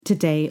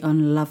Today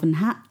on Love and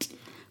Hat,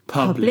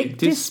 Public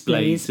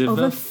displays of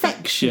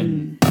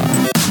affection.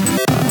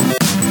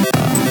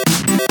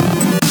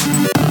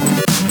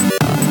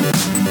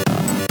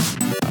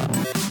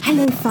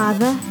 Hello,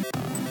 Father.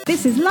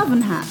 This is Love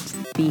and Hat,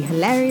 the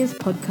hilarious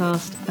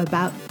podcast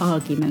about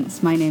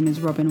arguments. My name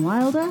is Robin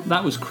Wilder.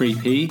 That was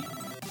creepy.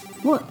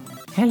 What?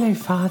 Hello,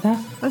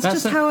 Father. That's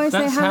just how I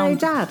say hello,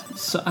 Dad.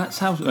 So that's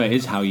how it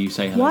is. How you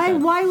say hello.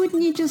 Dad. Why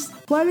wouldn't you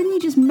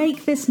just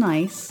make this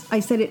nice?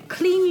 I said it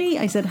cleanly.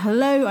 I said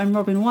hello. I'm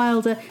Robin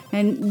Wilder,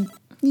 and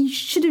you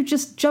should have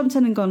just jumped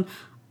in and gone,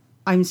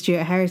 I'm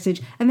Stuart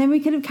Heritage, and then we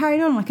could have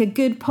carried on like a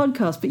good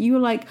podcast. But you were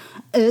like,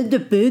 hello,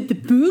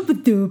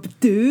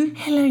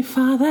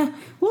 Father.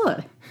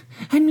 What?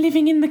 I'm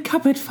living in the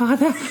cupboard,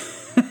 Father.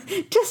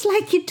 Just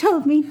like you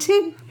told me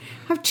to.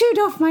 I've chewed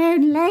off my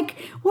own leg.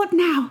 What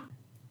now?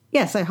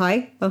 Yeah, so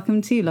hi.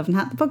 Welcome to Love and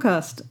Hat, the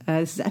podcast.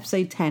 This is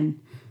episode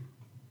 10.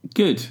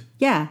 Good.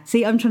 Yeah.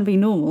 See, I'm trying to be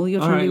normal. You're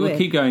trying to be weird. All right,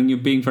 keep going. You're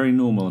being very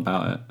normal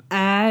about it.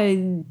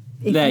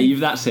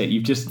 That's it.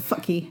 You've just...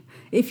 Fuck you.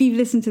 If you've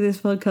listened to this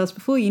podcast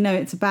before, you know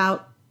it's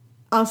about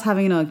us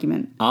having an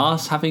argument.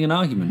 Us having an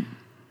argument.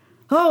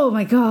 Oh,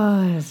 my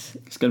God.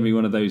 It's going to be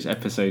one of those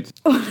episodes.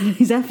 One of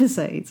those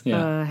episodes.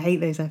 Yeah. I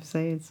hate those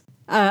episodes.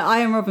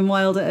 I am Robin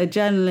Wilder, a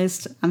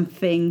journalist and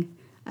thing.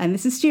 And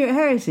this is Stuart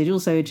Heritage,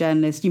 also a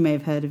journalist. You may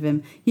have heard of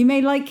him. You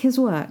may like his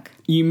work.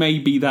 You may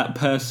be that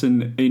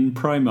person in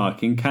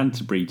Primark in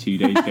Canterbury 2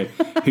 days ago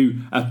who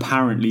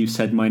apparently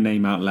said my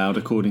name out loud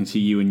according to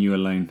you and you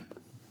alone.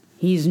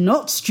 He's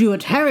not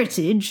Stuart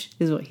Heritage,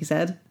 is what he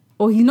said.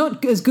 Or he's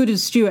not as good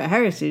as Stuart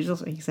Heritage,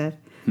 that's what he said.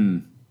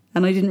 And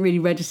I didn't really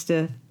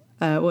register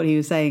what he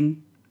was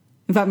saying.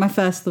 In fact, my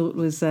first thought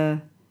was,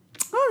 there's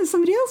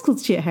somebody else called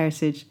Stuart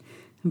Heritage.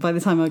 And by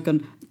the time I'd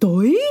gone,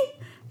 Doi?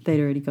 They'd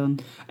already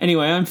gone.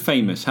 Anyway, I'm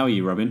famous. How are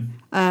you, Robin?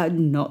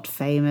 Not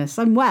famous.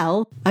 I'm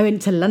well. I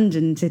went to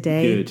London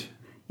today. Good.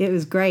 It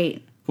was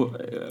great.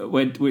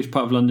 Which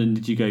part of London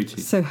did you go to?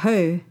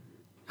 Soho.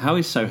 How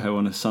is Soho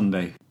on a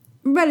Sunday?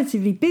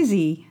 Relatively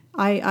busy.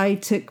 I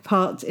took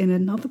part in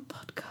another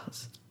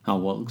podcast. Oh,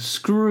 well,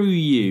 screw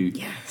you.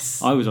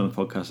 Yes. I was on a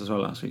podcast as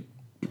well last week.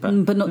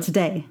 But not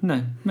today.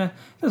 No,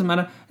 doesn't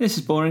matter. This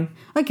is boring.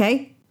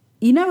 Okay.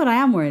 You know what I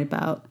am worried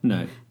about?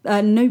 No.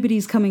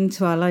 Nobody's coming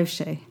to our live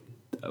show.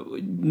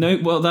 No,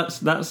 well,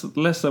 that's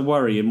less a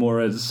worry and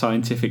more a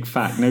scientific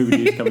fact.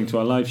 Nobody is coming to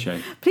our live show.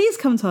 Please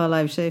come to our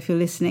live show if you're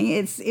listening.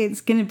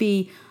 It's going to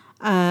be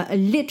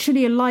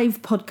literally a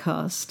live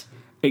podcast.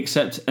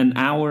 Except an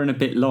hour and a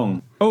bit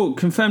long. Oh,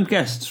 confirmed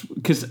guests,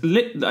 because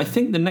I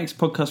think the next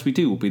podcast we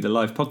do will be the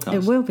live podcast.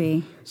 It will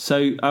be.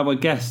 So our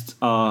guests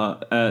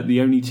are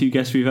the only two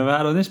guests we've ever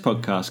had on this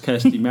podcast,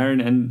 Kirsty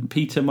Merrin and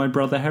Peter, my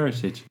brother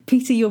Heritage.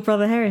 Peter, your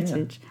brother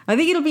Heritage. Yeah. I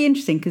think it'll be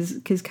interesting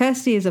because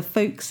Kirsty is a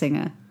folk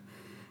singer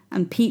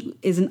and Pete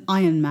is an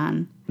Iron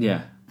Man.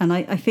 Yeah. And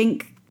I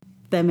think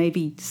there may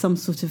be some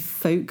sort of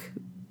folk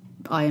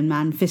Iron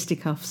Man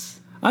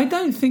fisticuffs. I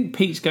don't think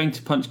Pete's going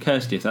to punch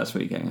Kirsty, if that's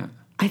what you're getting at.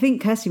 I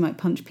think Kirsty might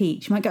punch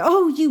Pete. She might go,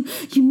 "Oh, you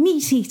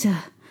meat eater."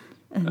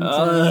 And,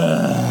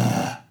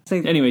 so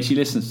anyway, she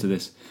listens to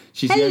this.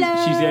 She's the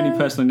only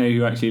person I know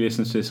who actually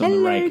listens to this on the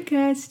reg. Hello,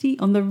 Kirsty.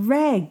 On the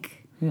reg.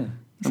 Yeah.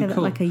 You say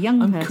that like a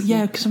young person.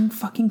 Yeah, because I'm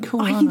fucking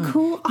cool. Are you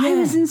cool? Yeah. I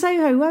was in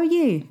Soho. Where were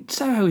you?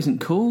 Soho isn't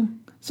cool.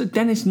 So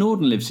Dennis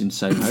Norden lives in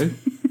Soho.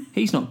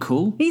 He's not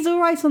cool. He's all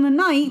right on the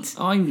night.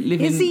 I'm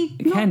living. Is he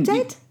not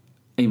dead?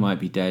 He might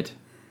be dead.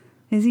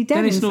 Is he dead?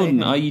 Dennis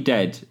Norden, are you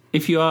dead?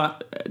 If you are,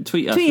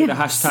 tweet us with the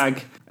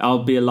hashtag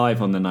I'll be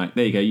alive on the night.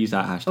 There you go, use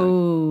that hashtag.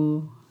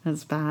 Oh,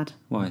 that's bad.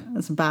 Why?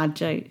 That's a bad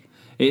joke.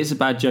 It is a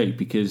bad joke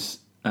because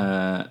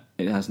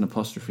it has an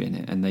apostrophe in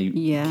it and they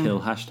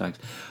kill hashtags.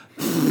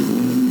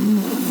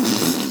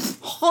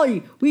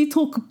 Hi, we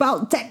talk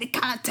about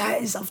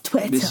technicalities of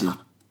Twitter. This is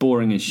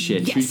boring as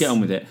shit. Yes. Should we get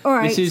on with it? All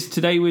right.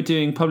 Today we're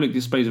doing public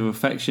displays of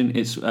affection.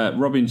 It's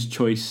Robin's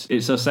choice.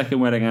 It's our second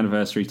wedding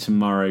anniversary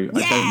tomorrow. Yeah.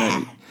 I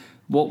don't know.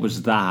 What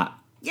was that?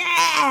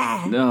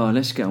 Yeah! No,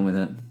 let's get on with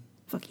it.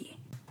 Fuck you.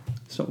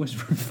 Stop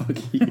whispering fuck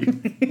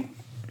you.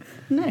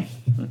 No.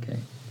 Okay.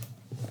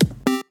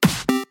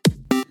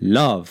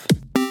 Love.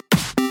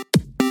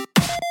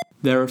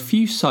 There are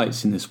few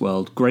sights in this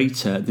world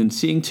greater than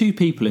seeing two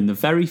people in the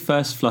very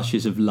first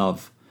flushes of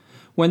love,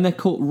 when they're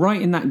caught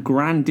right in that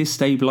grand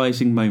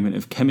destabilising moment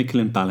of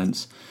chemical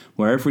imbalance,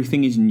 where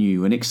everything is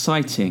new and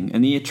exciting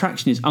and the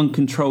attraction is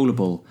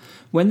uncontrollable,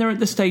 when they're at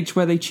the stage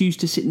where they choose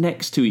to sit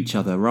next to each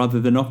other rather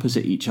than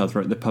opposite each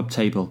other at the pub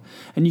table,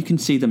 and you can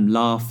see them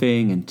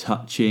laughing and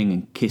touching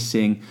and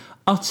kissing,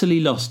 utterly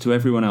lost to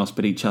everyone else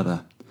but each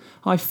other.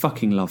 I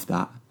fucking love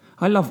that.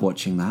 I love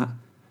watching that.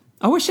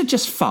 I wish I'd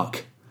just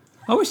fuck.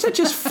 I wish they'd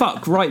just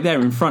fuck right there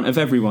in front of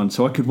everyone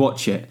so I could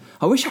watch it.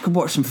 I wish I could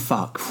watch them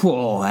fuck.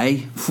 Whoa,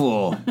 eh?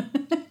 Whoa.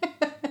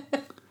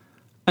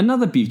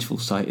 Another beautiful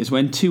sight is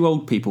when two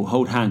old people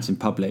hold hands in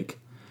public.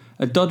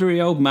 A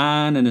doddery old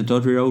man and a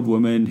doddery old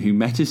woman who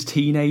met as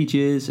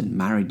teenagers and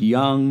married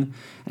young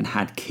and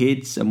had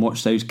kids and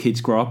watched those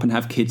kids grow up and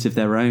have kids of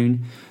their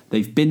own.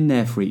 They've been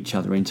there for each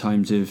other in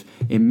times of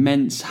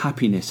immense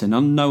happiness and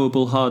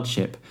unknowable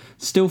hardship,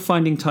 still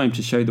finding time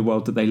to show the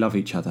world that they love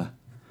each other.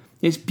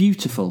 It's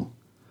beautiful.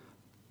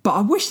 But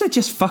I wish they'd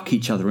just fuck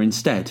each other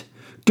instead.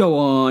 Go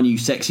on, you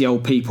sexy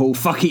old people,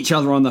 fuck each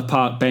other on the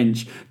park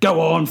bench. Go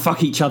on,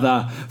 fuck each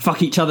other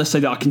so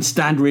that I can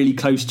stand really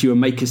close to you and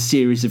make a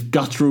series of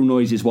guttural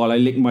noises while I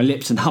lick my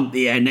lips and hump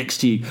the air next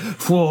to you.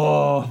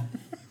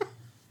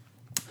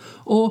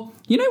 Or,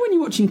 you know when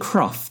you're watching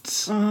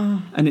Crufts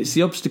and it's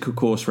the obstacle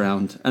course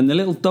round and the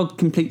little dog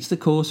completes the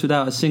course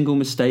without a single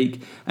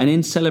mistake and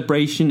in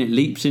celebration it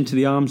leaps into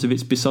the arms of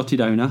its besotted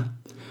owner?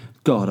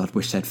 God, I'd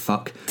wish they'd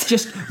fuck.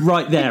 Just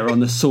right there on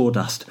the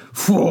sawdust.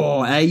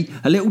 A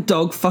little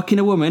dog fucking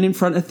a woman in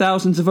front of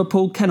thousands of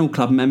appalled Kennel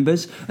Club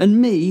members,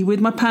 and me with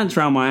my pants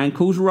round my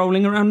ankles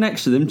rolling around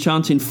next to them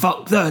chanting,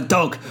 fuck the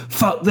dog,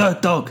 fuck the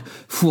dog.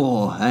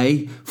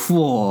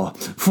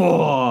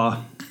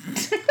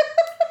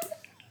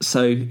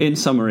 So, in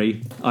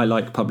summary, I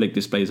like public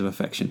displays of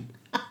affection.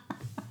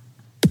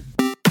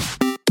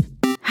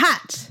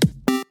 Hat!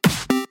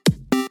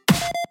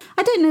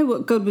 I don't know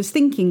what God was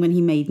thinking when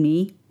he made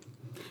me.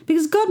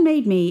 Because God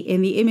made me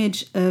in the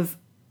image of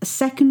a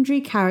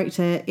secondary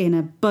character in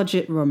a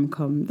budget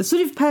rom-com. The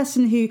sort of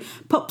person who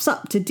pops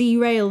up to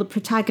derail the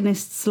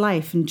protagonist's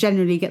life and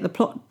generally get the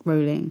plot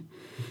rolling.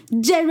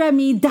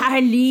 Jeremy,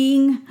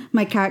 darling,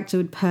 my character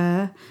would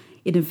purr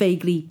in a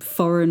vaguely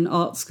foreign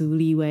art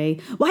school-y way.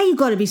 Why you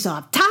gotta be so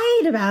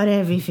uptight about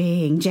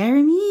everything,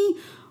 Jeremy?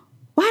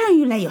 Why don't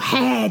you lay your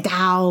hair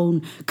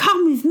down?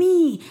 Come with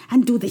me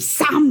and do the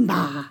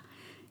samba.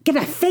 Get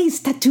a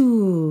face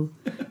tattoo.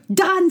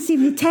 Dance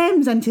in the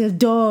Thames until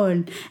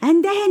dawn.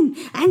 And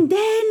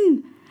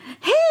then,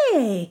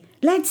 hey,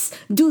 let's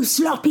do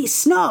sloppy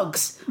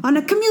snogs on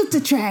a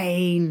commuter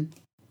train.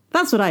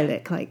 That's what I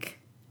look like.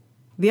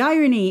 The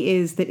irony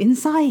is that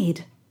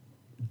inside,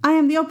 I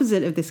am the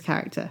opposite of this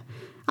character.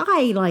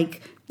 I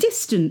like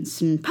distance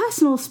and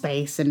personal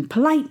space and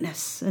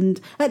politeness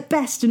and, at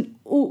best, an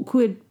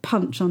awkward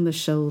punch on the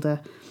shoulder.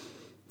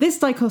 This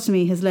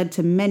dichotomy has led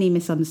to many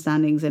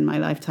misunderstandings in my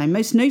lifetime,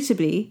 most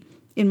notably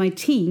in my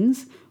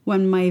teens,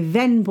 when my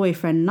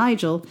then-boyfriend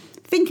Nigel,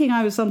 thinking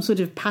I was some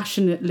sort of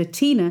passionate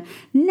Latina,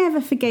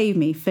 never forgave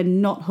me for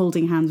not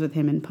holding hands with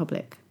him in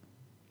public.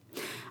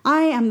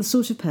 I am the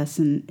sort of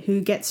person who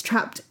gets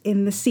trapped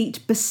in the seat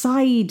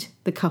beside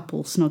the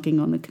couple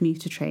snogging on the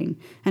commuter train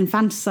and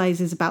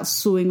fantasises about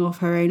sawing off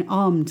her own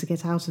arm to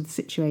get out of the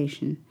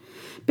situation.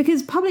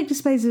 Because public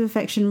displays of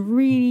affection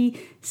really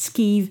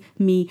skeeve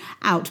me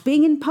out.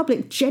 Being in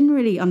public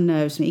generally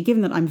unnerves me,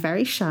 given that I'm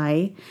very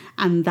shy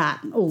and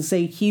that also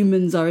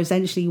humans are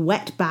essentially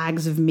wet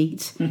bags of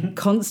meat,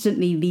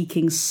 constantly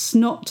leaking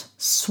snot,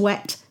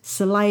 sweat,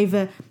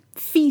 saliva,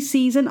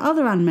 feces and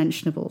other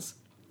unmentionables.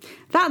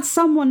 That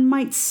someone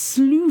might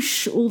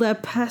sloosh all their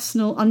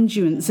personal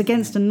unguents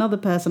against another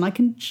person I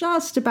can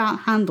just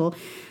about handle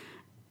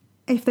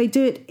if they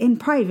do it in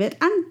private,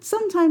 and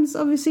sometimes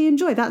obviously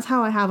enjoy. That's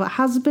how I have a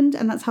husband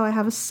and that's how I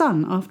have a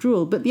son, after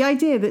all. But the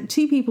idea that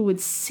two people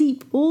would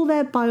seep all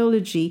their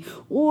biology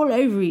all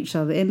over each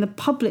other in the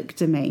public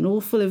domain,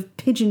 all full of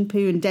pigeon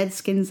poo and dead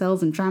skin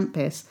cells and tramp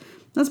piss,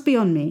 that's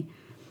beyond me.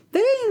 They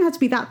don't even have to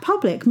be that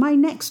public. My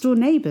next-door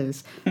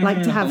neighbours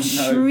like to have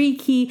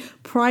shrieky,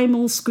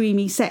 primal,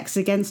 screamy sex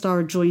against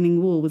our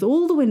adjoining wall with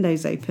all the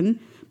windows open,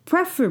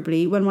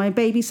 preferably when my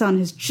baby son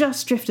has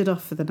just drifted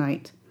off for the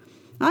night.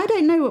 I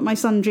don't know what my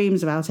son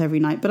dreams about every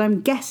night, but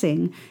I'm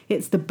guessing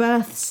it's the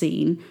birth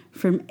scene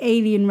from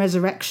Alien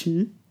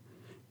Resurrection,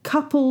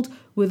 coupled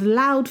with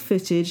loud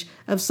footage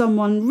of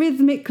someone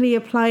rhythmically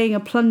applying a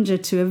plunger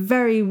to a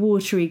very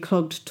watery,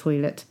 clogged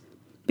toilet,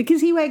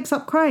 because he wakes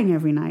up crying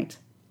every night.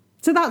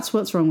 So that's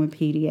what's wrong with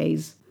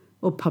PDAs,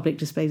 or public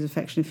displays of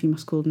affection, if you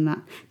must call them that.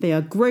 They are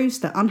gross,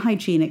 they're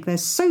unhygienic, they're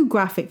so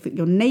graphic that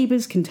your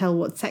neighbours can tell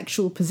what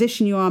sexual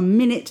position you are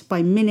minute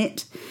by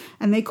minute,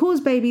 and they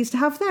cause babies to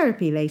have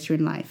therapy later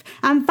in life.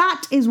 And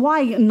that is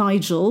why,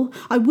 Nigel,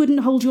 I wouldn't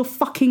hold your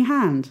fucking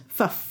hand,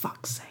 for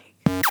fuck's sake.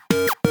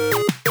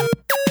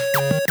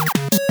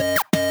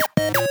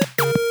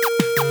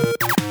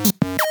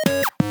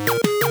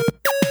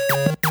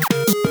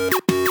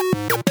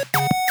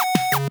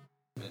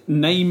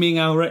 Naming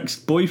our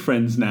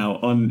ex-boyfriends now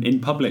in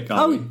public,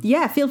 are we?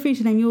 Yeah, feel free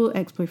to name your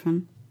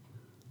ex-boyfriend.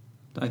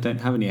 I don't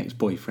have any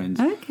ex-boyfriends.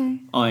 Okay.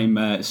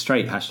 I'm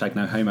straight, hashtag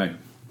no homo.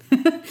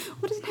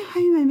 What does no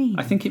homo mean?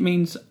 I think it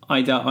means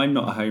either I'm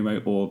not a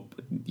homo or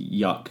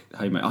yuck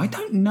homo. I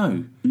don't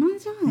know. Neither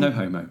do I. No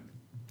homo.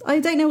 I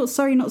don't know what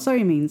sorry not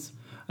sorry means.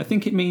 I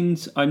think it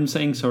means I'm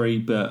saying sorry,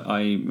 but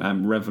I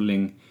am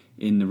revelling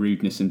in the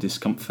rudeness and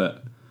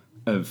discomfort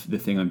of the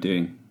thing I'm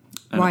doing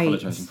and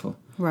apologising for.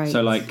 Right.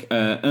 So like,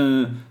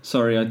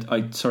 sorry,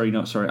 I sorry,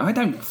 not sorry. I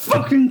don't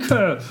fucking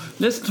care.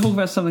 Let's talk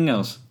about something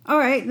else. All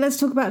right, let's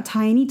talk about a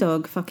tiny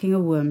dog fucking a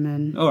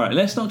woman. All right,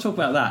 let's not talk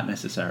about that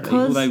necessarily.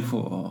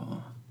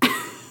 Although,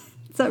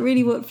 is that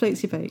really what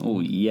floats your boat?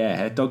 Oh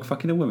yeah, dog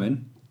fucking a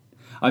woman.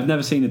 I've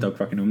never seen a dog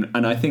fucking a woman,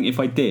 and I think if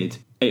I did,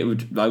 it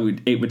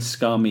would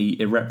scar me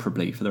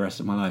irreparably for the rest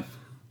of my life.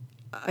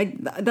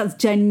 That's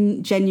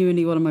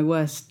genuinely one of my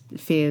worst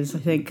fears, I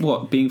think.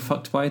 What, being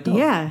fucked by a dog?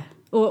 Yeah,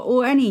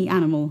 or any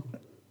animal.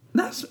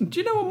 Do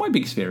you know what my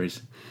biggest fear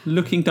is?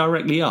 Looking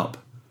directly up.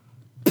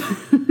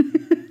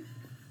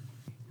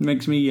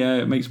 makes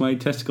my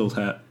testicles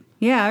hurt.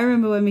 Yeah, I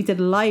remember when we did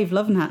a live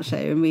Love and Hat show,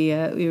 and we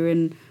were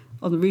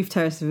on the roof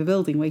terrace of a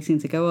building waiting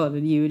to go on,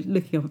 and you were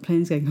looking up at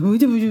planes going...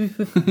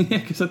 Yeah,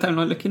 because I don't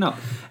like looking up.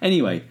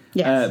 Anyway,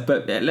 yes.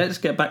 But let's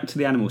get back to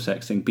the animal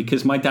sex thing,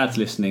 because my dad's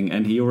listening,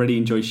 and he already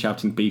enjoys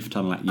shouting beef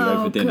tunnel at you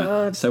over dinner.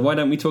 God. So why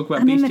don't we talk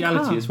about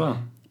bestiality as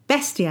well?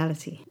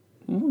 Bestiality.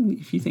 Well,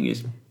 if you think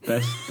it's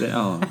best...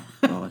 oh,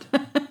 God.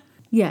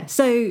 Yeah,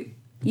 so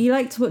you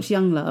like to watch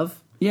Young Love.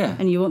 Yeah.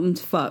 And you want them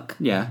to fuck.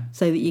 Yeah.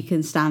 So that you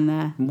can stand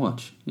there. And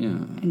watch. Yeah.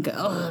 And go...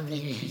 Oh,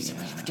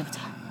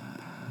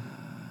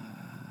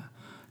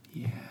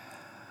 yeah.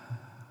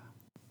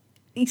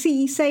 You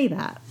see, you say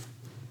that,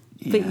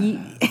 but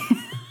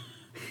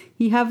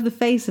you have the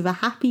face of a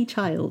happy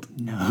child.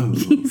 No.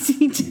 Yes,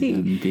 you do.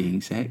 I'm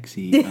being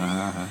sexy.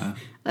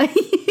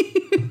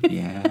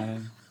 Yeah.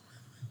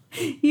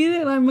 You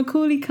look like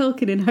Macaulay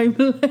Culkin in Home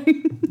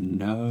Alone.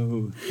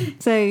 No.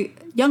 So,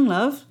 Young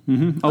Love,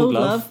 Old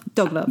Love,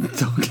 Dog Love.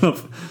 Dog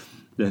Love.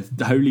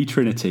 The Holy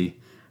Trinity.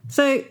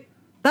 So,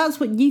 that's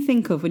what you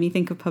think of when you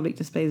think of public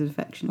displays of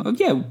affection. Oh,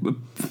 yeah.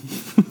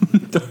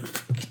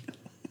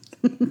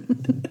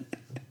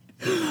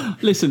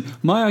 Listen,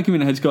 my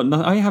argument has got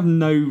I have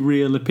no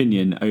real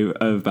opinion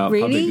about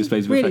public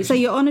displays of affection. So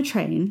you're on a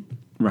train,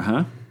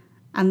 uh-huh,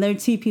 and there are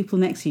two people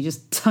next to you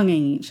just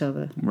tonguing each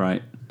other.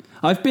 Right.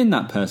 I've been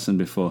that person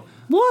before.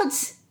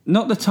 What?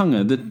 Not the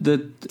tonguer,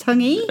 the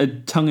tonguey? A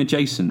tongue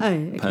adjacent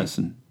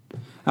person.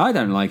 I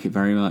don't like it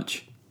very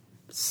much.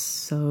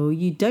 So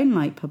you don't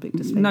like public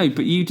displays? No,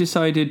 but you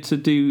decided to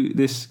do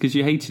this because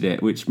you hated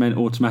it, which meant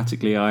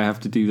automatically I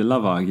have to do the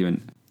love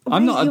argument.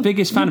 I'm not the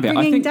biggest fan of it.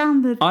 I think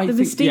down the mystique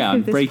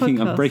of this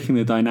podcast. I'm breaking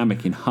the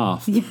dynamic in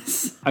half.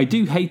 Yes. I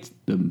do hate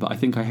them, but I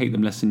think I hate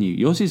them less than you.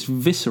 Yours is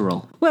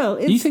visceral.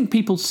 Well, you think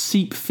people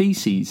seep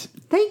feces?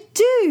 They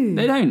do.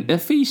 They don't. Their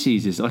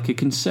feces is like a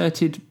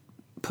concerted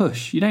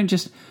push. You don't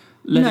just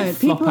let it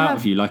flop out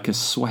of you like a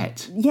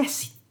sweat.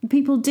 Yes,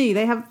 people do.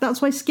 They have. That's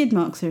why skid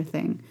marks are a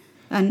thing.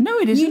 And no,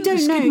 it isn't. You don't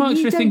skid know,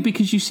 marks are a thing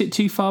because you sit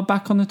too far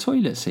back on the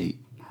toilet seat.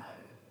 No.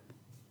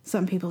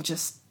 Some people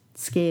just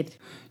skid.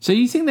 So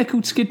you think they're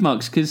called skid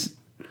marks because...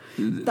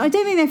 I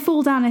don't think they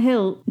fall down a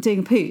hill doing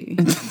a poo.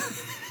 Do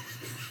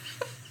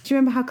you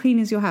remember How Clean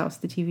Is Your House,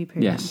 the TV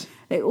program? Yes.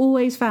 They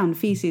always found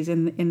faeces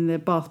in the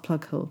bath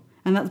plug hole.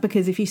 And that's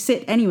because if you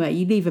sit anywhere,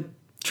 you leave a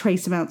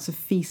trace amounts of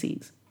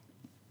faeces.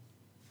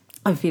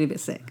 I feel a bit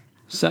sick.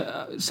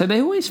 So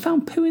they always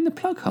found poo in the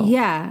plug hole?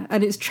 Yeah,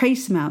 and it's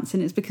trace amounts,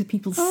 and it's because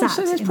people sat in the bath.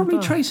 So there's probably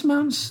trace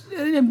amounts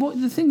in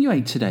the thing you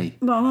ate today.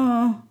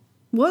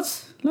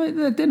 What? Like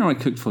the dinner I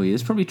cooked for you,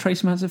 there's probably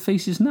trace amounts of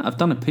faeces in that. I've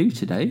done a poo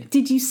today.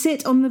 Did you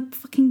sit on the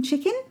fucking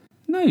chicken?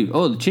 No.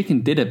 Oh, the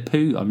chicken did a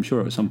poo, I'm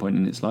sure, at some point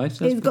in its life.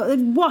 It got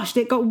washed.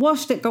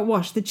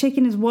 The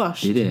chicken is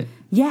washed. Did it?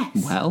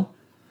 Yes. Well,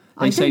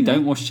 they say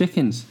don't wash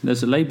chickens.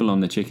 There's a label on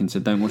the chicken that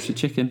said don't wash the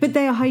chicken. But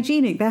they are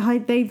hygienic.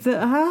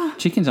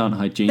 Chickens aren't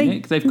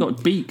hygienic. They've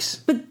got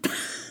beaks. But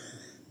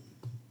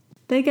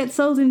they get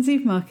sold in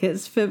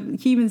supermarkets for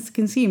humans to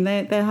consume.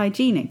 They're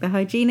hygienic. They're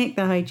hygienic.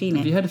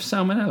 Have you heard of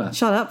salmonella?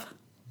 Shut up.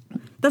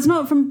 That's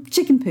not from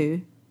chicken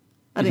poo,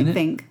 I don't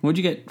think. What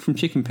do you get from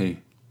chicken poo?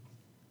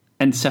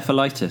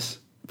 Encephalitis?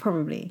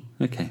 Probably.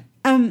 Okay.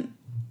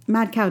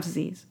 Mad cow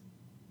disease.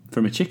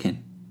 From a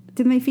chicken?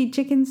 Didn't they feed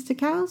chickens to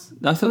cows?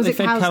 I thought they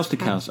fed cows to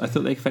cows. I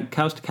thought they fed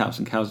cows to cows,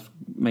 and cows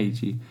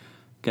made you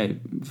go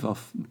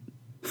off.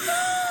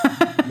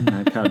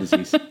 No, cow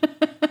disease.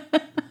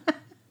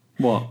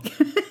 What?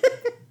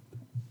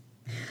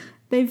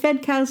 They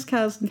fed cows,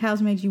 and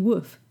cows made you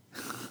woof.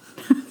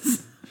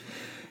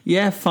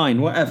 Yeah,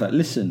 fine, whatever.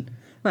 Listen.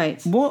 Right.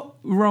 What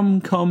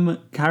rom-com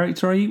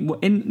character are you?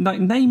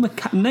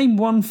 Name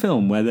one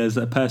film where there's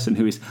a person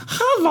who is,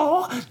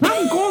 hello,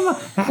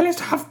 let's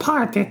have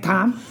party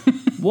time.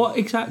 What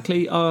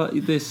exactly are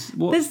this?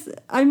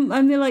 I'm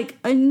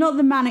not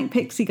the manic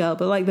pixie girl,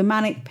 but like the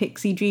manic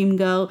pixie dream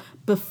girl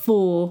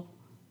before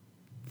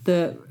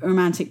the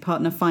romantic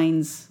partner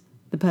finds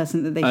the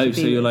person that they should be.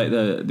 Oh, so you're like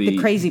the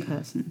crazy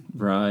person.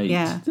 Right.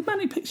 Yeah. The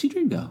Manic Pixie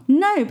Dream Girl?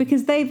 No,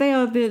 because they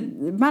are the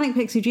Manic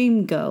Pixie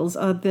Dream Girls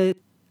are the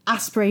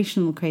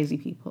aspirational crazy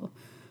people.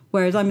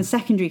 Whereas I'm a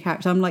secondary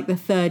character. I'm like the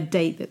third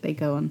date that they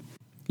go on.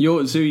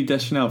 You're Zooey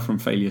Deschanel from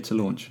Failure to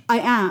Launch. I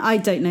am. I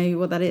don't know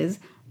what that is.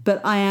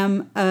 But I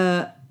am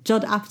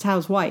Judd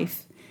Apatow's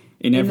wife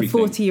in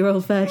everything. The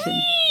 40-year-old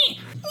virgin.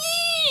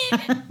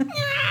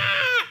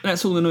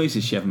 That's all the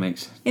noises she ever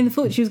makes. She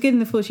was good in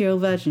The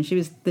 40-Year-Old Virgin. She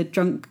was the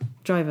drunk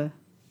driver.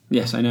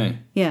 Yes, I know.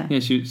 Yeah.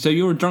 So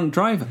you're a drunk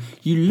driver.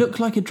 You look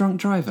like a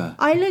drunk driver.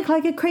 I look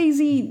like a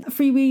crazy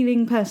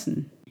freewheeling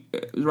person.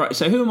 Right.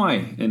 So who am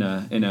I in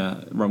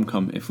a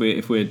rom-com? If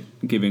we're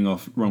giving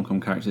off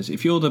rom-com characters,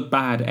 if you're the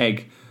bad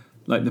egg,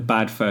 like the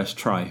bad first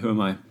try, who am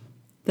I?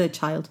 The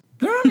child.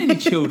 There aren't any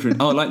children.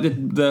 Oh, like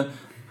the.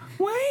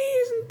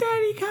 Why isn't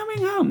Daddy coming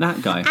coming home.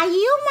 That guy. Are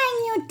you my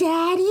new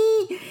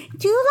daddy?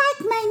 Do you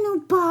like my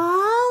new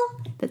ball?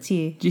 That's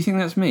you. Do you think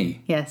that's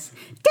me? Yes.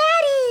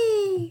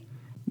 Daddy!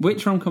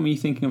 Which rom-com are you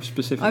thinking of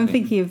specifically? I'm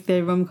thinking of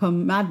the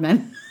rom-com Mad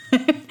Men.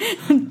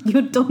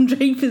 You're Don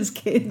Draper's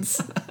kids.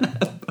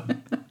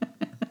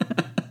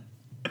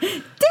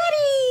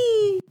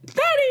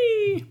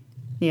 Daddy!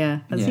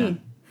 Yeah, that's you.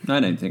 I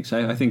don't think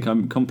so. I think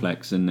I'm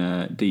complex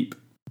and deep.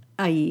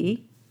 Are you?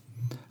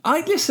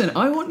 Listen,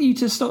 I want you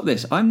to stop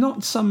this. I'm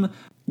not some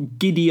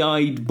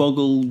giddy-eyed,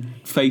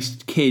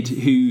 boggle-faced kid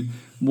who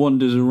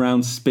wanders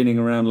around spinning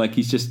around like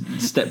he's just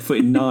stepped foot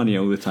in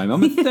Narnia all the time.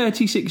 I'm a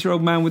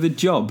 36-year-old man with a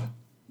job.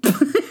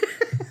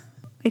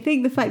 I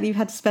think the fact that you've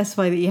had to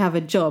specify that you have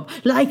a job,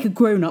 like a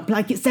grown-up,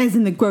 like it says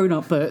in the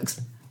grown-up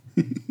books,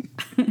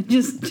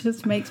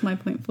 just makes my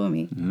point for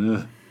me.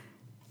 Ugh.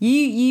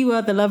 You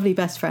are the lovely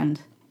best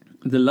friend.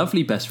 The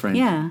lovely best friend?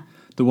 Yeah.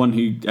 The one who...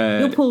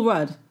 You're Paul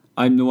Rudd.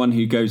 I'm the one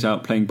who goes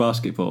out playing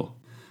basketball.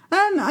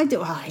 I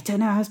don't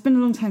know. It's been a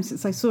long time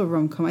since I saw a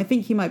rom-com. I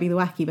think you might be the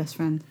wacky best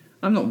friend.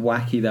 I'm not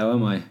wacky, though,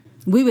 am I?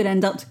 We would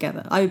end up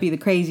together. I would be the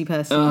crazy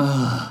person.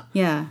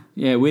 Yeah.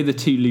 Yeah, we're the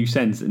two loose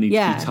ends that need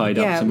to be tied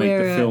up to make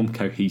the film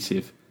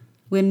cohesive.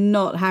 We're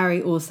not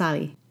Harry or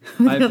Sally.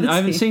 I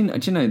haven't seen... Do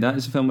you know, that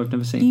is a film I've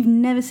never seen. You've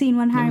never seen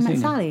When Harry Met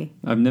Sally?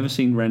 I've never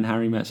seen When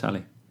Harry Met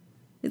Sally.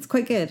 It's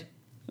quite good.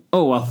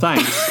 Oh, well,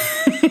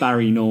 thanks,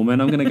 Barry Norman.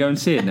 I'm going to go and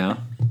see it now.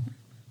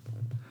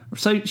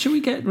 So, shall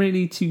we get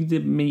really to the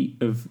meat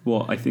of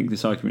what I think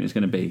this argument is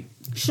going to be?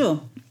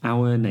 Sure.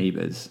 Our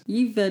neighbours.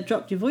 You've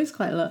dropped your voice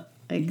quite a lot,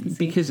 I can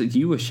see. Because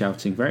you were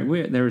shouting very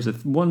weird. There is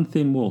one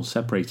thin wall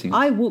separating.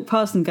 I walked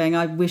past them going,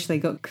 I wish they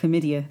got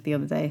chlamydia the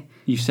other day.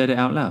 You said it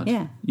out loud?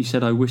 Yeah. You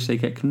said, I wish they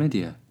get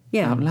chlamydia?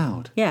 Yeah. Out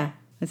loud? Yeah.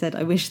 I said,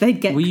 I wish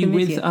they'd get chlamydia. Were you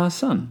with our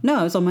son? No,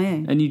 I was on my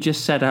own. And you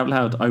just said out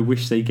loud, I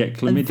wish they get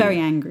chlamydia? I'm very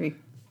angry.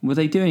 Were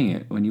they doing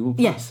it when you walked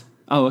past? Yes.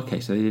 Oh, okay,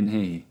 so they didn't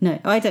hear you. No,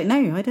 I don't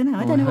know. I don't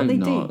know what they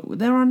do.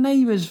 They're our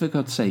neighbours, for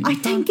God's sake. I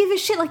don't give a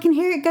shit. I can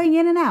hear it going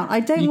in and out. I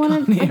don't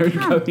want to... You can't hear it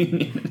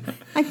going in and out.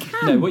 I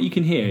can. No, what you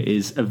can hear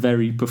is a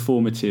very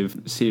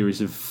performative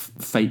series of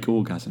fake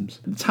orgasms.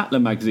 Tatler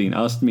magazine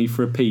asked me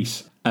for a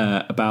piece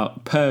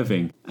about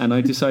perving, and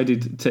I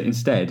decided to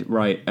instead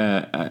write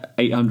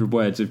 800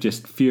 words of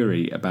just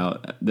fury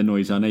about the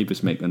noise our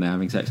neighbours make when they're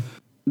having sex.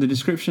 The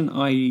description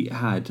I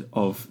had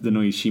of the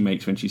noise she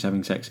makes when she's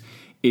having sex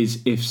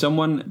is if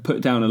someone put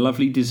down a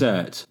lovely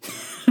dessert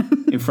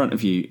in front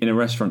of you in a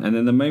restaurant, and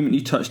then the moment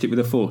you touched it with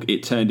a fork,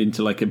 it turned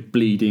into like a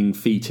bleeding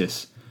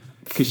fetus.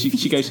 Because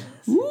she goes,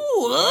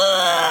 ooh,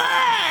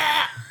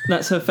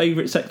 that's her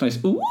favourite sex noise.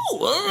 Ooh,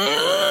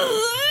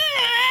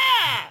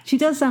 she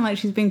does sound like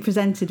she's being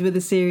presented with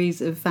a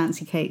series of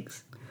fancy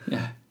cakes.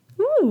 Yeah.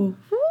 Ooh,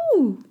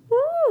 ooh,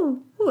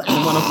 ooh, ooh.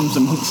 And one of them's a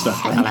monster.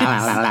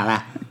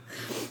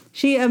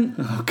 She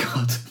oh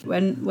God.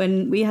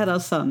 When we had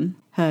our son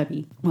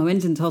Herbie, I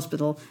went into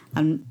hospital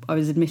and I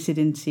was admitted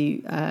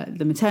into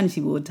the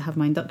maternity ward to have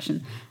my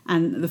induction.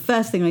 And the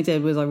first thing I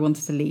did was I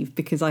wanted to leave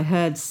because I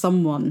heard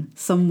someone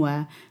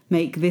somewhere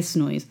make this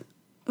noise.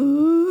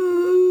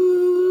 Ooh.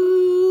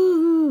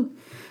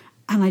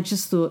 And I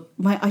just thought,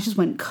 I just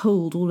went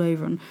cold all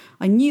over. And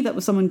I knew that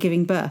was someone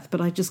giving birth, but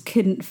I just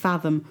couldn't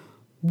fathom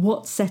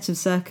what set of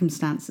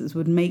circumstances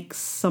would make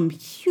some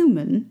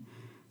human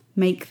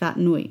make that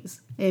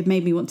noise. It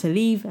made me want to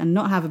leave and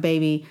not have a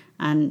baby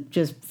and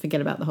just forget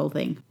about the whole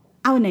thing.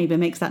 Our neighbour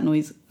makes that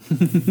noise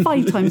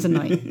 5 times a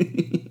night.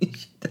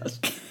 She does.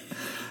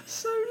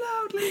 So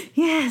loudly.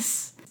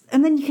 Yes.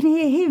 And then you can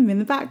hear him in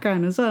the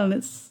background as well, and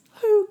it's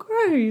so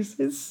gross.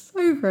 It's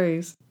so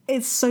gross.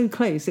 It's so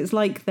close. It's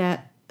like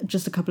they're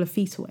just a couple of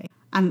feet away.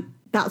 And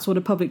that's what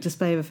a public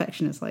display of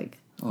affection is like.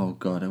 Oh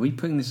God, are we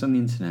putting this on the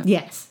internet?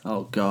 Yes.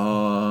 Oh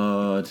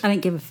God. I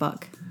don't give a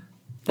fuck.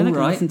 All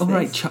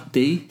right, Chuck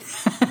D.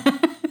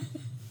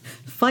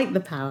 Fight the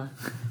power.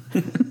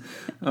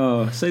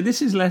 Oh, so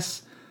this is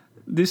less...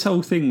 This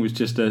whole thing was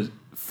just a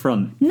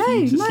front. No.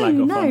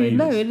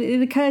 It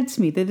It occurred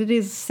to me that it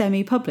is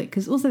semi-public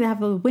because also they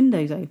have all the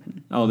windows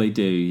open. Oh, they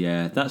do,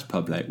 yeah. That's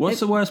public. What's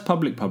the worst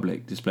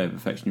public display of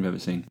affection you've ever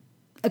seen?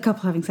 A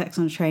couple having sex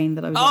on a train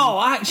that I was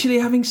on. Actually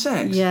having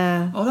sex?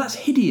 Yeah. Oh, that's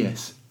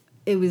hideous.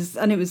 It was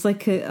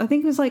like I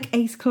think it was like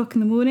 8 o'clock in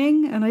the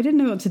morning and I didn't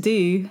know what to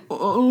do.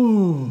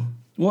 Oh.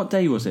 What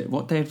day was it?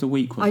 What day of the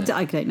week was it?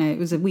 I don't know. It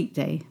was a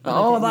weekday.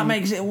 Oh, that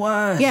makes it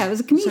worse. Yeah, it was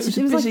a commute. So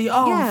it was busy.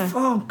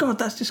 Oh, God,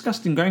 that's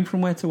disgusting. Going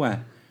from where to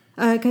where?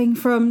 Going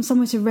from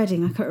somewhere to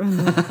Reading. I can't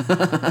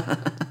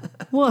remember.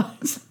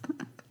 What?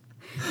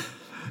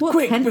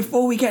 Quick,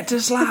 before we get to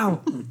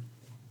Slough.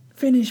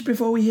 Finish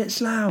before we hit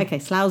Slough. Okay,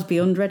 Slough's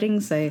beyond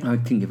Reading, so... You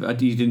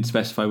didn't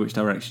specify which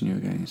direction you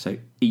were going, so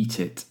eat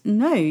it.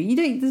 No, you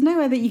don't. There's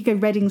nowhere that you could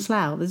go Reading,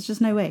 Slough. There's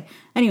just no way.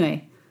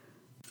 Anyway.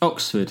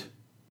 Oxford.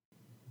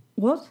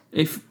 What?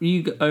 If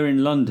you are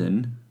in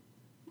London,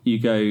 you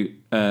go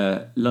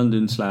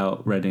London,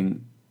 Slough,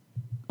 Reading,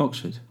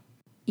 Oxford.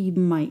 You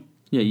might.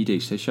 Yeah, you do.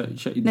 So shut.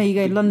 No, you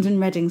go London,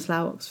 Reading,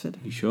 Slough, Oxford.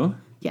 Are you sure?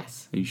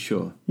 Yes. Are you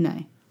sure?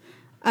 No.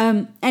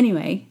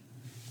 Anyway,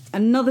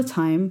 another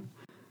time,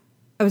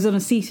 I was on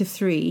a seat of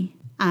 3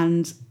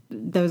 and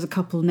there was a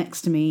couple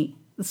next to me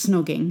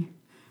snogging.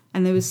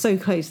 And they were so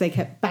close, they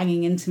kept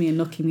banging into me and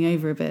knocking me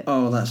over a bit.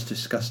 Oh, that's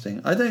disgusting.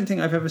 I don't think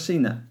I've ever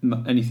seen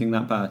anything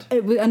that bad.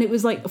 And it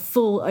was like a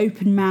full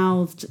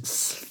open-mouthed,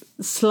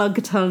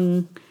 slug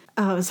tongue.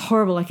 Oh, it was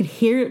horrible. I could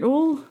hear it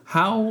all.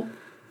 How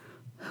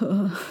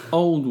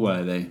old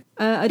were they?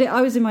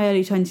 I was in my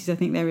early 20s. I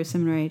think they were a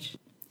similar age.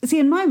 See,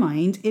 in my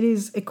mind, it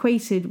is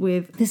equated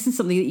with... This is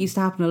something that used to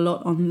happen a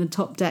lot on the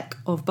top deck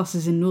of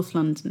buses in North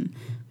London,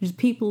 which is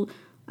people...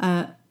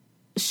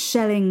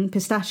 shelling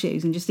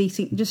pistachios and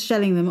just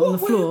shelling them on the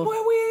floor. Why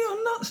are we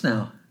on nuts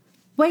now?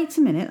 Wait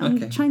a minute,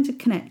 I'm trying to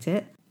connect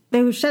it.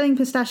 They were shelling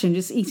pistachio and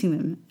just eating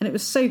them, and it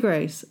was so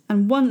gross.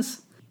 And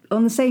once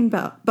on the same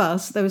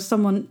bus, there was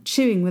someone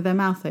chewing with their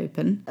mouth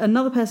open,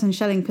 another person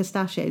shelling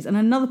pistachios, and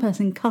another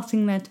person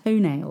cutting their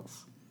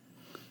toenails.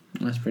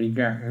 That's pretty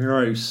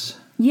gross.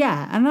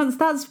 Yeah, and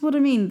that's what I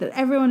mean. That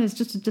everyone is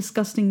just a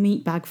disgusting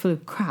meat bag full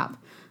of crap,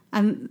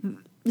 and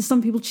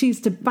some people choose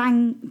to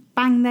bang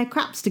their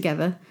craps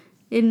together.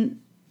 In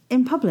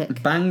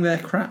public. Bang their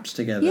craps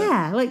together.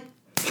 Yeah, like...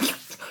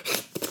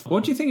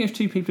 What do you think if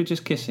two people are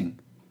just kissing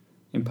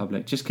in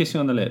public? Just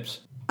kissing on the lips?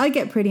 I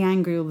get pretty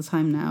angry all the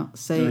time now,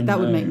 so that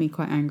would make me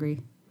quite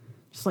angry.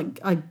 Just like,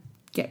 I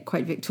get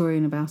quite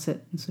Victorian about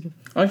it. And sort of.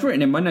 I've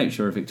written in my notes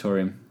you're a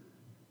Victorian.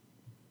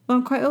 Well,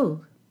 I'm quite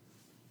old.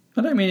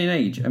 I don't mean in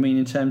age. I mean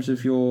in terms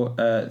of your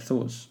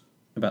thoughts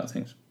about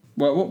things.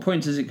 Well, at what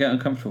point does it get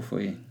uncomfortable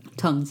for you?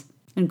 Tongues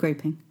and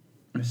groping.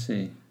 Let's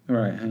see. All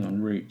right, hang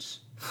on.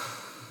 Roots.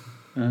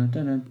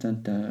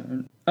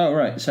 Oh,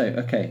 right, so,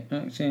 okay.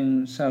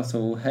 Acting,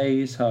 Southall,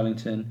 Hayes,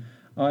 Harlington,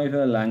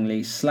 Ivor,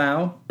 Langley,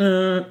 Slough,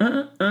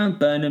 Burnham,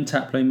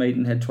 Taplow,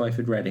 Maidenhead,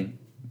 Twyford, Reading.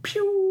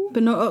 Pew!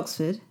 But not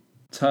Oxford.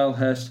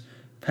 Tilehurst,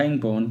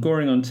 Pangbourne,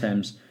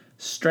 Goring-on-Thames,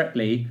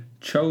 Streatley,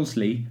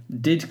 Cholsley,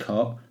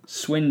 Didcot,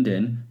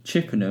 Swindon,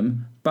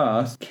 Chippenham,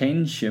 Bath,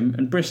 Keynsham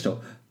and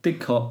Bristol.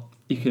 Didcot,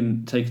 you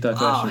can take a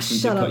diversion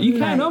from Didcot. Up. You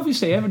can,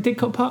 obviously.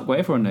 Didcot Parkway,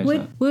 everyone knows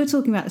that. We were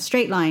talking about a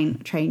straight line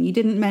train. You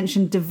didn't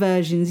mention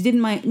diversions. You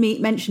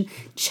didn't mention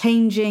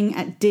changing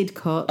at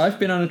Didcot. I've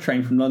been on a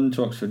train from London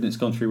to Oxford and it's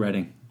gone through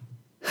Reading.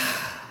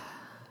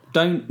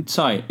 Don't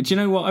sigh. Do you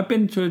know what? I've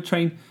been to a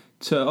train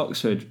to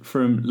Oxford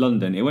from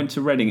London. It went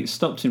to Reading. It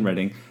stopped in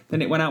Reading.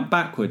 Then it went out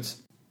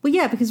backwards. Well,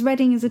 yeah, because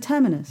Reading is a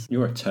terminus.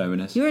 You're a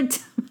terminus. You're a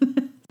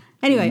terminus.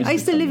 Anyway, I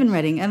used to live in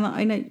Reading and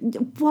I know...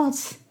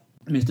 What?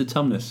 Mr.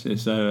 Tumnus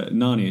is a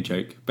Narnia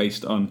joke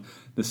based on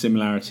the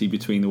similarity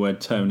between the word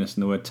terminus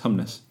and the word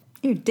tumnus.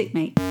 You're a dick,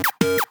 mate.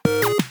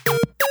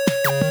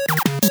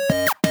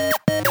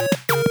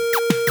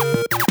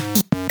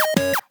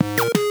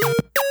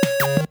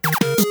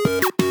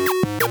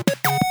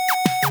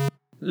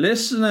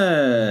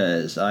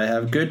 Listeners, I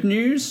have good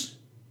news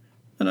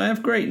and I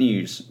have great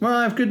news. Well,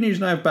 I have good news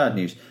and I have bad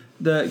news.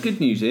 The good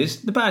news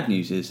is, the bad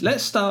news is.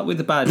 Let's start with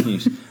the bad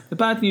news. The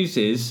bad news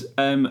is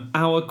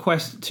our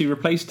quest to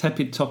replace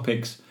tepid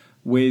topics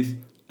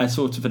with a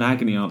sort of an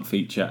agony aunt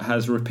feature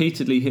has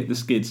repeatedly hit the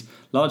skids,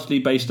 largely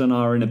based on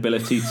our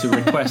inability to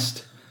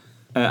request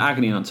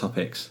agony aunt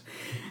topics.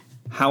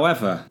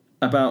 However,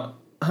 about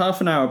half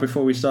an hour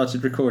before we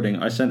started recording,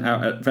 I sent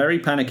out a very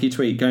panicky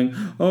tweet going,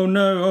 oh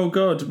no, oh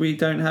God, we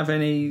don't have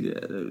any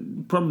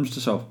problems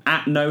to solve.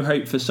 At No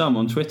Hope for Some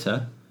on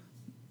Twitter.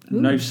 Ooh.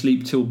 No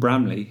Sleep Till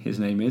Bramley, his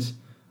name is.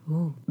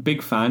 Ooh.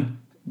 Big fan,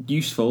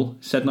 useful,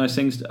 said nice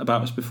things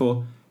about us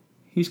before.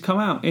 He's come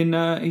out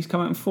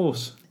in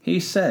force.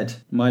 He said,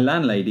 my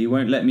landlady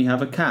won't let me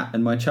have a cat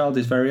and my child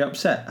is very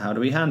upset. How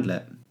do we handle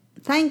it?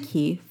 Thank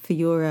you for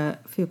your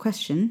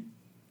question.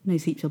 No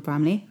Sleep Till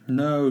Bramley.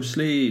 No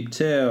Sleep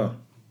Till.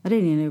 I don't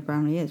even know where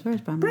Bramley is. Where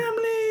is Bramley?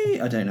 Bramley!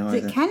 I don't know either.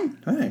 Is it Kent?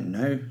 I don't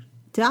know.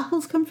 Do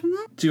apples come from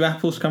there? Do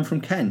apples come from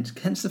Kent?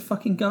 Kent's the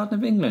fucking Garden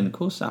of England. Of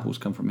course apples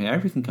come from here.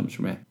 Everything comes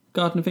from here.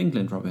 Garden of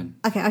England, Robin.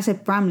 Okay, I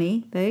said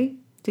Bramley, though.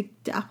 Do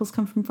apples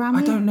come from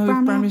Bramley? I don't know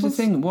if Bramley's apples? a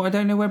thing. Well, I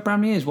don't know where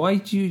Bramley is. Why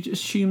do you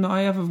assume that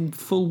I have a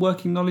full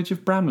working knowledge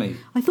of Bramley?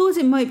 I thought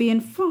it might be in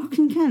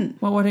fucking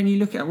Kent. Well, why don't you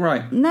look at it?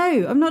 Right.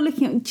 No, I'm not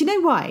looking at... Do you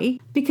know why?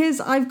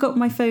 Because I've got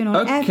my phone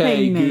on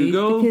airplane mode.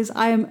 Google. Because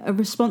I am a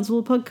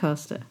responsible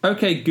podcaster.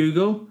 Okay,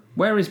 Google.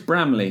 Where is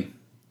Bramley?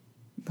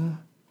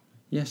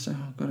 Yes,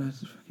 I've got to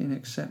fucking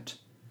accept.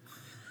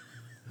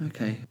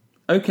 Okay.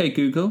 Okay,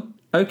 Google.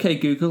 Okay,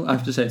 Google. I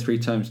have to say it 3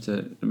 times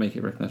to make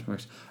it recognise my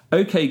voice.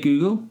 Okay,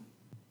 Google.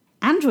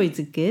 Androids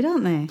are good,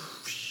 aren't they?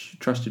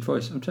 Trusted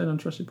voice. I'm turning on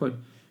trusted voice.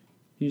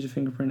 Use a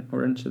fingerprint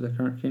or enter the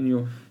current pin.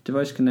 Your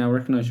device can now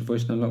recognise your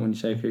voice and unlock when you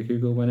say okay,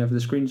 Google, whenever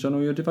the screen is on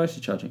or your device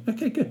is charging.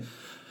 Okay, good.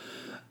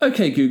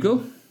 Okay,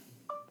 Google.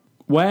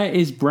 Where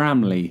is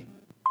Bramley?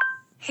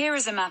 Here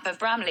is a map of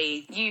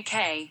Bramley,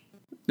 UK.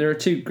 There are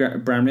 2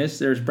 Bramleys.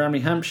 There is Bramley,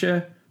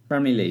 Hampshire,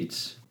 Bramley,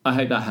 Leeds. I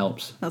hope that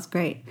helps. That's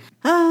great.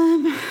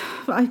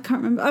 I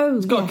can't remember. Oh,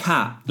 it's got a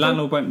cat.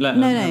 Landlord won't let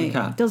us have a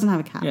cat. No, doesn't have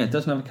a cat. Yeah, it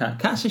doesn't have a cat.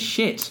 Cats are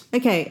shit.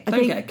 Okay,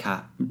 Don't get a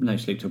cat. No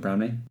Sleep Till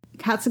Bramley.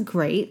 Cats are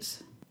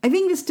great. I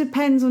think this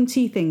depends on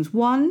 2 things.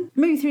 1,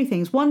 maybe 3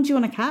 things. 1, do you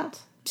want a cat?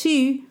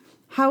 2,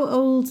 how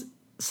old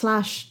 /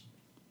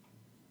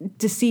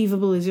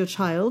 deceivable is your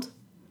child?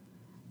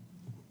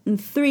 And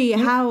 3,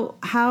 how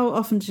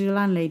often does your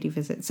landlady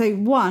visit? So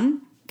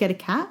 1, get a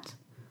cat,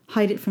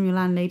 hide it from your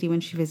landlady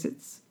when she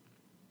visits.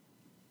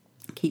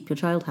 Keep your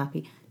child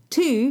happy.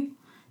 2,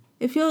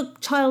 if your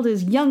child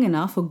is young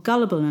enough or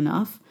gullible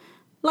enough,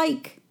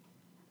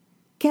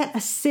 get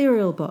a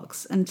cereal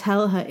box and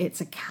tell her it's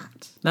a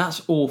cat.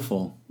 That's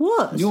awful.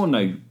 What? You're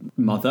no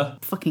mother.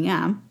 Fucking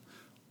am.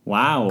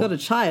 Wow. Got a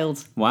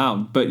child.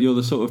 Wow. But you're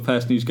the sort of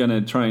person who's going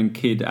to try and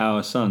kid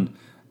our son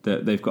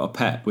that they've got a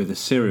pet with a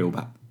cereal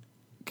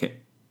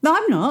kit. No,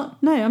 I'm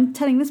not. No, I'm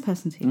telling this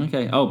person to.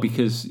 Okay. Oh,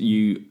 because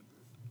you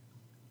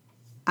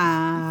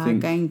are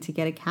going to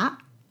get a cat?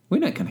 We're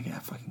not going to get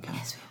a fucking cat.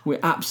 Yes, We're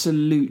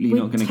absolutely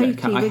not going to get a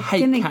cat. I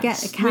hate cats.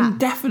 Get a cat. We're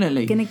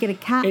definitely going to get a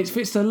cat. If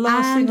it's the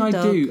last thing I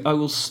do, I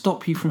will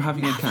stop you from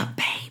having a cat.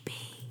 Baby.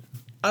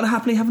 I'd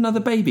happily have another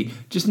baby,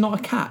 just not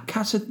a cat.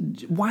 Cats are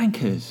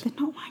wankers. They're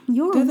not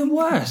wankers. They're the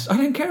worst. I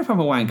don't care if I'm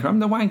a wanker. I'm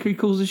the wanker who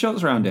calls the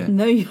shots around here.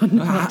 No, you're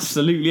not. I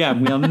absolutely am.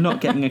 We are not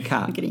getting a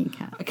cat. We're getting a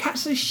cat.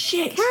 Cats are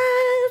shit.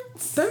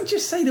 Cats. Don't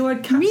just say the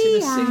word cats in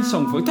a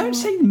sing-song voice. Don't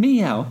say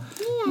meow.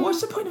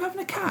 What's the point of having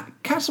a cat?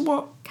 Cats are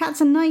what?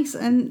 Cats are nice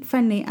and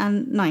friendly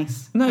and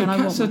nice. No,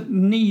 and cats are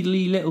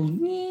needly little...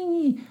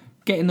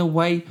 get in the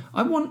way.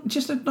 I want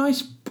just a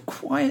nice,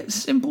 quiet,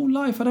 simple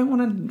life. I don't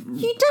want to...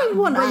 You don't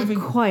want a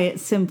quiet,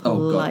 simple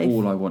life.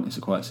 All I want is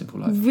a quiet, simple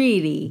life.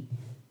 Really?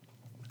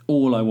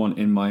 All I want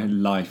in my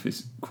life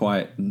is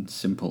quiet and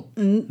simple.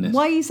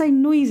 Why are you so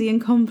noisy and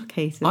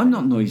complicated? I'm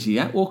not noisy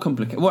yet or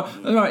complicated. Well,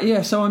 all right,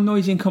 yeah, so I'm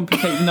noisy and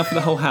complicated enough for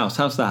the whole house.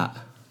 How's that?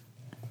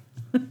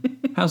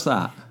 How's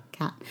that?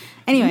 Cat.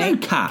 Anyway. No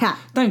cat.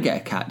 Don't get a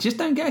cat. Just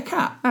don't get a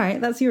cat. All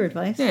right, that's your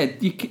advice. Yeah,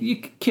 your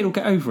kid will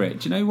get over it.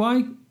 Do you know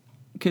why?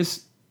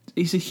 Because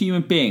he's a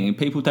human being and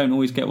people don't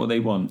always get what they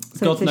want.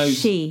 So God it's a knows.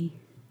 she.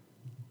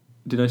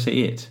 Did I say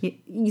it?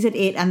 You said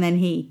it and then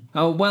he.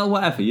 Oh, well,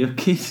 whatever. Your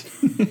kid...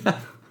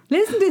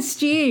 Listen to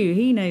Stu.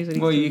 He knows what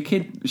he's doing. Your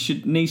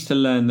kid needs to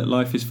learn that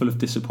life is full of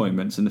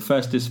disappointments, and the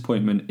first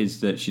disappointment is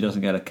that she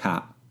doesn't get a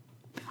cat.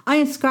 I'm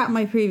going to scrap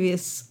my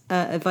previous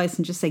advice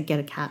and just say get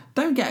a cat.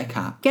 Don't get a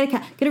cat. Get a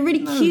cat. Get a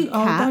really cute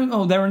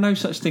cat. There are no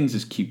such things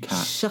as cute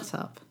cats. Shut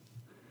up.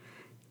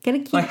 Get a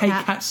cute cat. I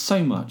hate cats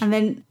so much. And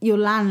then your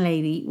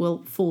landlady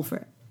will fall for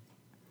it.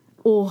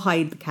 Or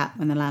hide the cat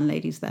when the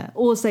landlady's there.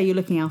 Or say you're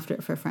looking after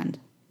it for a friend.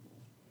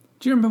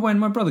 Do you remember when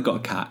my brother got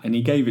a cat and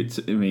he gave it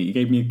to me? He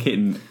gave me a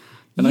kitten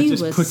and I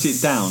just put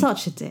it down.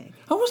 Such a dick.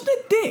 I wasn't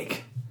a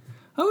dick.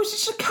 I was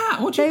just a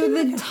cat. What do you do?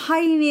 They were the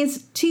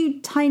tiniest, 2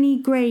 tiny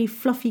grey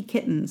fluffy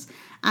kittens.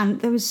 And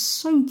they were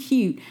so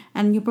cute.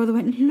 And your brother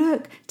went,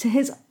 look, to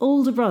his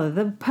older brother,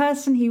 the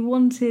person he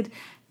wanted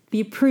the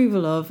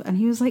approval of. And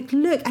he was like,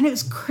 look. And it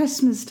was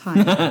Christmas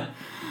time.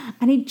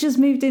 And he'd just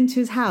moved into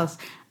his house.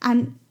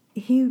 And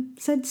he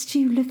said,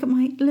 Stu, look at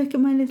my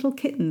little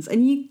kittens.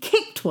 And you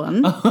kicked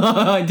one.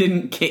 I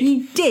didn't kick.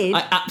 You did.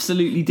 I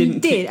absolutely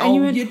didn't kick. You did. And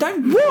you went, you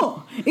don't.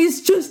 What?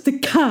 It's just a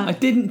cat. I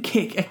didn't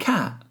kick a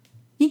cat.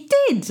 You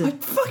did. I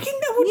fucking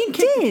wouldn't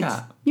kick a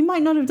cat. You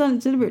might not have done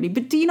it deliberately,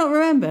 but do you not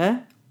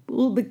remember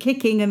all the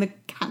kicking and the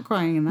cat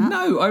crying and that?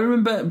 No, I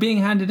remember being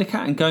handed a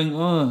cat and going,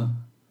 oh.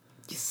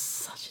 You're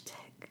such a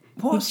dick.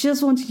 What? He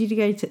just wanted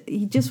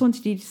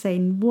you to say,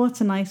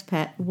 what a nice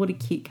pet, what a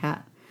cute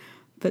cat.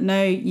 But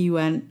no, you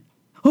went,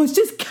 oh, it's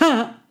just a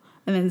cat.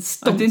 And then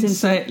stomped I didn't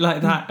say it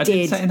like that. I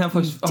didn't say it in that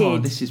voice. Oh,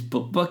 did. this is...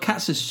 But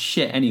cats are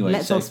shit anyway.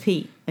 Let's ask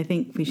Pete. I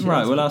think we should.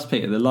 Right, we'll ask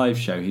Pete at the live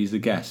show. He's the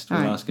guest. We'll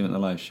ask him at the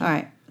live show. All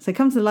right. So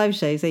come to the live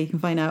show so you can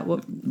find out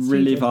what...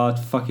 Relive our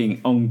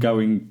fucking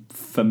ongoing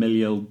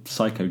familial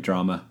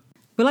psychodrama.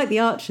 We're like the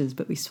Archers,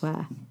 but we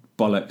swear.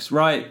 Bollocks.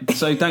 Right,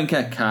 so don't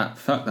get a cat.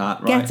 Fuck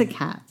that, right? Get a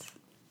cat.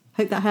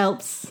 Hope that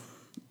helps.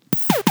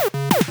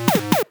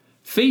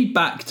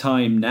 Feedback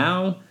time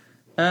now.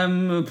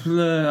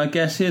 I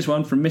guess here's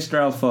one from Mr.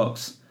 Al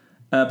Fox.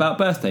 About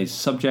birthdays,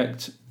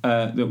 subject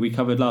that we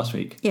covered last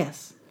week.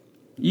 Yes.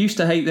 Used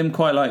to hate them,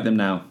 quite like them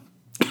now.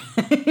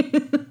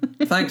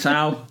 Thanks,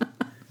 Al.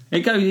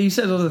 He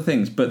says other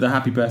things, but the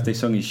happy birthday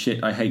song is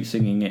shit. I hate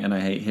singing it and I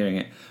hate hearing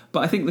it.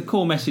 But I think the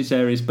core message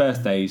there is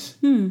birthdays.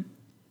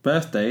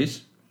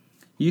 Birthdays.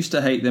 Used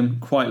to hate them,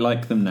 quite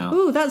like them now.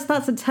 Ooh, that's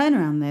a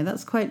turnaround there.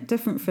 That's quite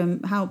different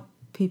from how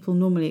people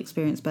normally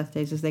experience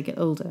birthdays as they get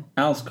older.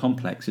 Al's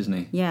complex, isn't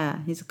he? Yeah,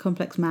 he's a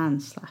complex man /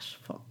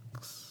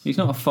 fox. He's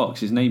not a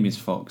fox. His name is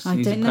Fox.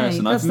 He's a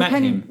person. That's I've met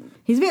him.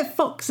 He's a bit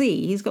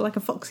foxy. He's got like a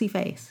foxy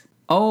face.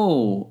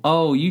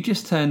 Oh! You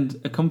just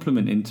turned a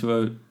compliment into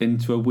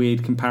a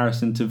weird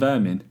comparison to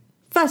vermin.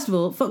 First of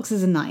all,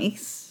 foxes are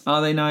nice. Are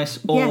they nice,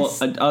 or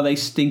yes. are they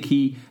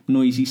stinky,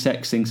 noisy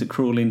sex things that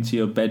crawl into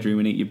your bedroom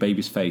and eat your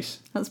baby's face?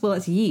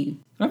 That's you.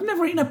 I've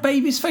never eaten a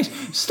baby's face.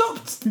 Stop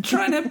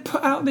trying to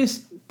put out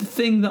this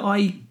thing that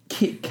I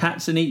kick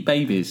cats and eat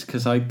babies,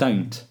 because I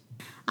don't.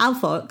 Al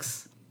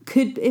Fox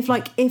could, if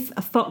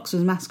a fox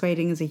was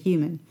masquerading as a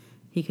human,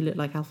 he could look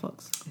like Al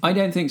Fox. I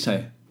don't think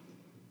so.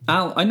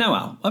 I know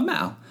Al. I've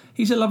met Al.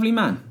 He's a lovely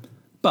man.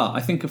 But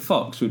I think a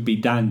fox would be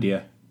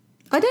dandier.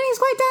 I don't think he's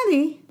quite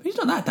dandy. He's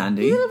not that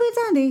dandy. He's a little bit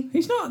dandy.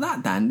 He's not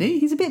that dandy.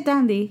 He's a bit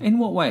dandy. In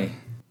what way?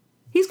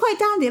 He's quite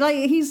dandy. Like,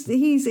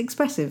 he's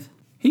expressive.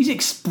 He's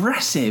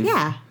expressive?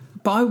 Yeah.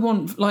 But I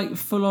want, like,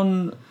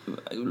 full-on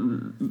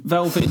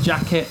velvet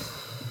jacket,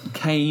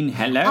 cane.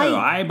 Hello,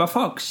 I'm a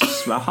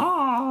fox.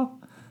 Aha.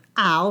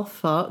 Al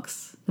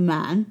Fox, the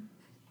man.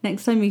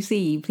 Next time we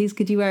see you, please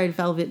could you wear a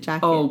velvet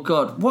jacket? Oh,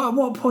 God. At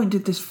what point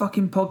did this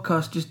fucking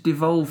podcast just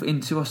devolve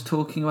into us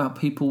talking about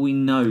people we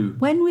know?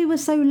 When we were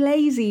so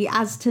lazy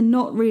as to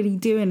not really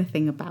do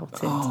anything about it.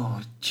 Oh,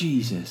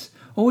 Jesus.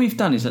 All we've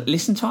done is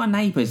listen to our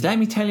neighbours. Let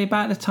me tell you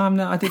about the time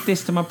that I did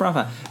this to my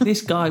brother.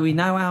 This guy we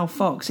know, Al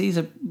Fox. He's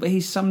not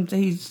a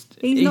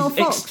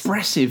fox.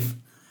 Expressive.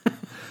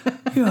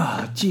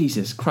 Oh,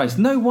 Jesus Christ!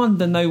 No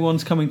wonder no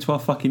one's coming to our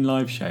fucking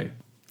live show.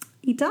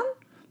 You done?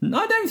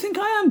 I don't think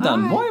I am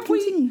done. Right, why have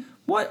continue.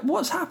 we?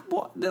 What's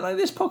happened? Like,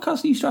 this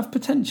podcast used to have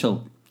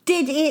potential.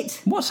 Did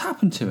it? What's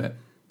happened to it?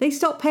 They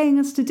stopped paying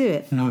us to do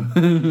it. No.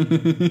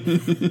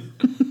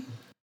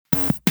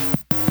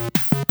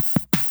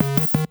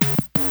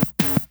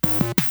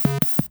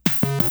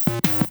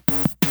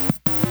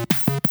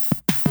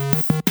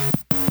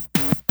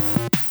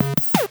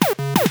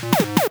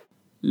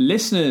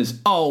 Listeners,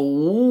 bollocks.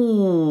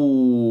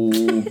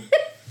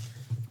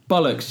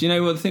 Do you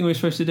know what the thing we were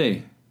supposed to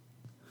do?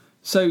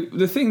 So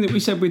the thing that we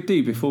said we'd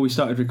do before we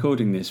started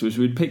recording this was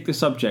we'd pick the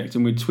subject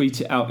and we'd tweet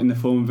it out in the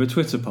form of a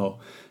Twitter poll.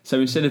 So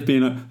instead of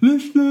being like,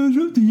 listeners,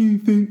 what do you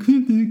think?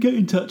 Get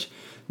in touch.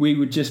 We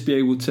would just be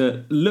able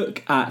to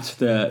look at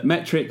the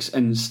metrics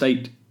and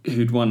state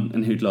who'd won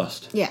and who'd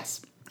lost.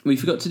 Yes. We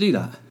forgot to do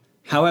that.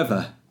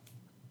 However,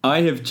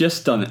 I have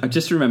just done it. I've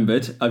just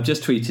remembered. I've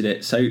just tweeted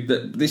it. So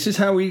this is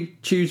how we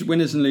choose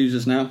winners and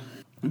losers now,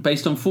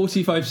 based on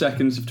 45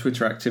 seconds of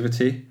Twitter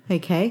activity.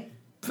 Okay.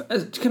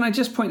 Can I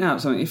just point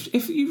out something?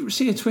 If you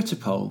see a Twitter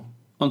poll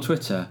on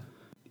Twitter,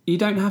 you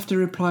don't have to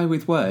reply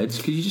with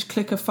words. Could you just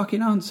click a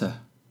fucking answer?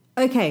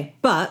 Okay,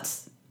 but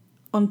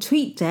on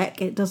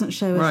TweetDeck it doesn't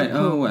show us. Right. a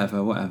poll.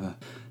 Oh, whatever.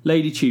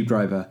 Lady Tube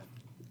Driver.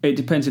 It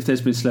depends if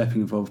there's been slurping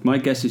involved. My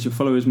guess is your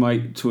followers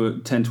might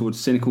tend towards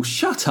cynical.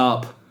 Shut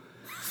up.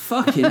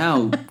 Fucking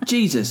hell.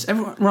 Jesus.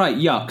 Everyone, right,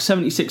 yuck.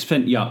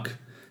 76% yuck.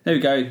 There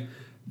we go.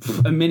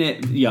 A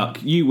minute, yuck.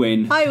 You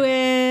win. I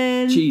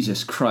win.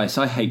 Jesus Christ,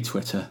 I hate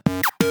Twitter.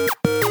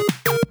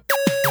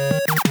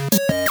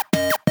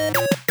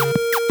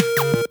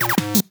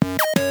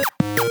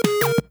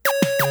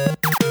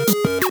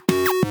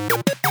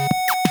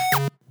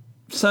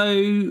 So,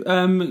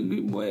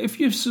 if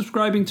you're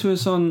subscribing to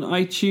us on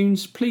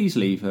iTunes, please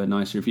leave a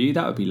nice review.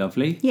 That would be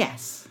lovely.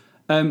 Yes.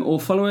 Or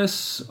follow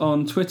us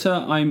on Twitter.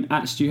 I'm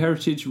at Stu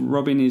Heritage.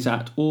 Robin is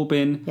at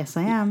Orbin. Yes,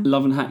 I am.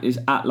 Love and Hat is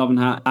at Love and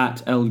Hat,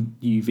 at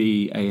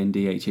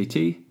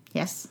LUVANDHAT.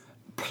 Yes.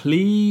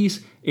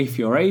 Please, if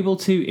you're able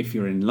to, if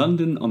you're in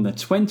London on the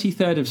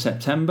 23rd of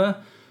September,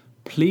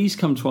 please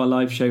come to our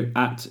live show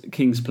at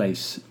King's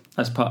Place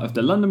as part of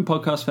the London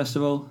Podcast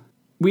Festival.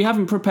 We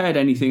haven't prepared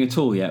anything at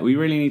all yet. We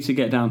really need to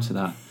get down to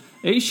that.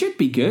 It should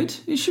be good.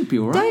 It should be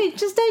all right.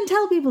 Don't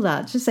tell people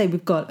that. Just say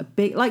we've got a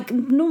big, like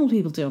normal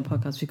people do on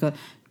podcasts, we've got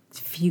a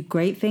few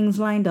great things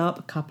lined up,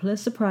 a couple of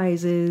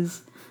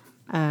surprises.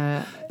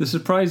 The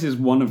surprise is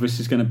one of us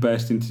is going to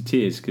burst into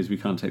tears because we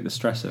can't take the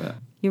stress of it.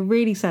 You're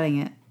really selling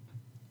it.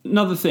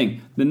 Another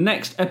thing, the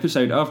next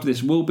episode after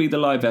this will be the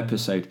live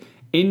episode.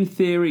 In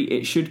theory,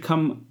 it should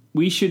come.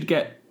 We should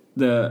get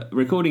the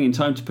recording in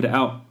time to put it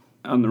out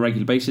on the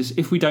regular basis.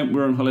 If we don't,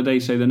 we're on holiday,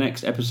 so the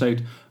next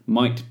episode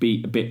might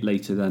be a bit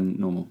later than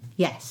normal.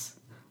 Yes.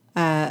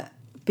 But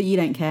you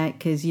don't care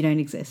because you don't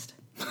exist.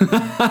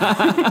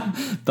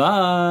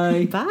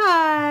 Bye.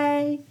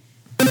 Bye.